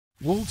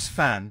Wolves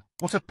fan,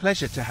 what a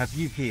pleasure to have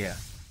you here.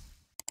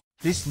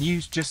 This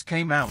news just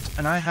came out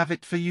and I have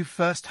it for you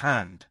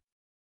firsthand.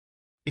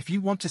 If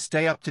you want to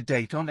stay up to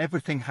date on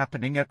everything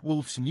happening at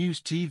Wolves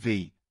News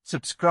TV,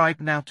 subscribe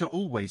now to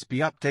always be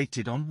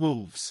updated on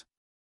Wolves.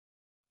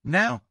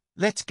 Now,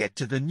 let's get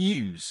to the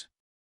news.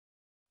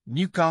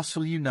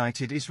 Newcastle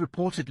United is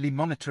reportedly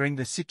monitoring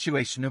the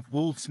situation of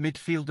Wolves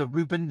midfielder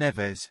Ruben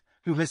Neves,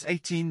 who has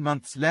 18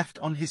 months left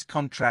on his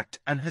contract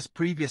and has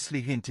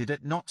previously hinted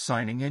at not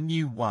signing a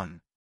new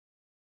one.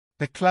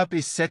 The club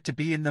is said to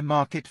be in the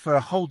market for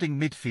a holding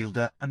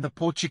midfielder, and the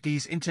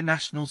Portuguese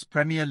international's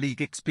Premier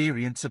League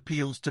experience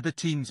appeals to the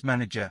team's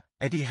manager,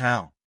 Eddie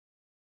Howe.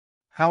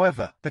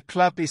 However, the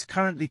club is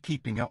currently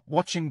keeping a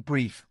watching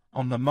brief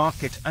on the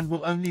market and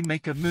will only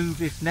make a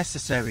move if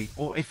necessary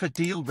or if a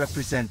deal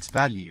represents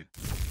value.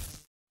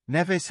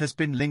 Neves has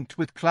been linked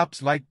with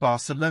clubs like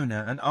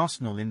Barcelona and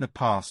Arsenal in the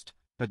past,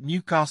 but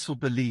Newcastle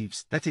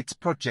believes that its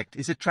project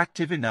is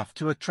attractive enough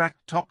to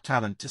attract top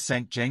talent to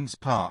St James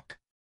Park.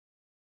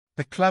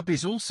 The club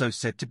is also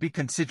said to be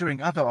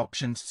considering other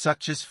options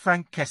such as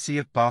Frank Kessie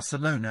of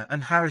Barcelona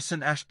and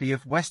Harrison Ashby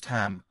of West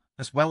Ham,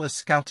 as well as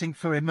scouting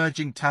for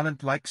emerging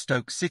talent like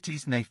Stoke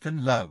City's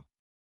Nathan Lowe.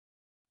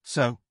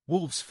 So,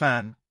 Wolves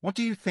fan, what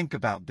do you think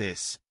about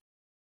this?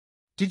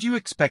 Did you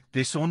expect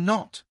this or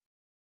not?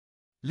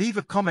 Leave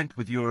a comment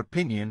with your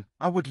opinion.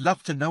 I would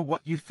love to know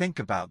what you think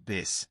about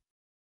this.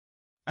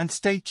 And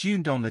stay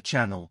tuned on the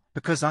channel,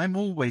 because I'm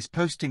always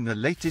posting the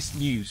latest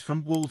news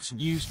from Wolves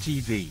News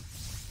TV.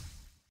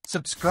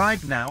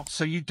 Subscribe now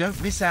so you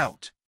don't miss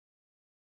out.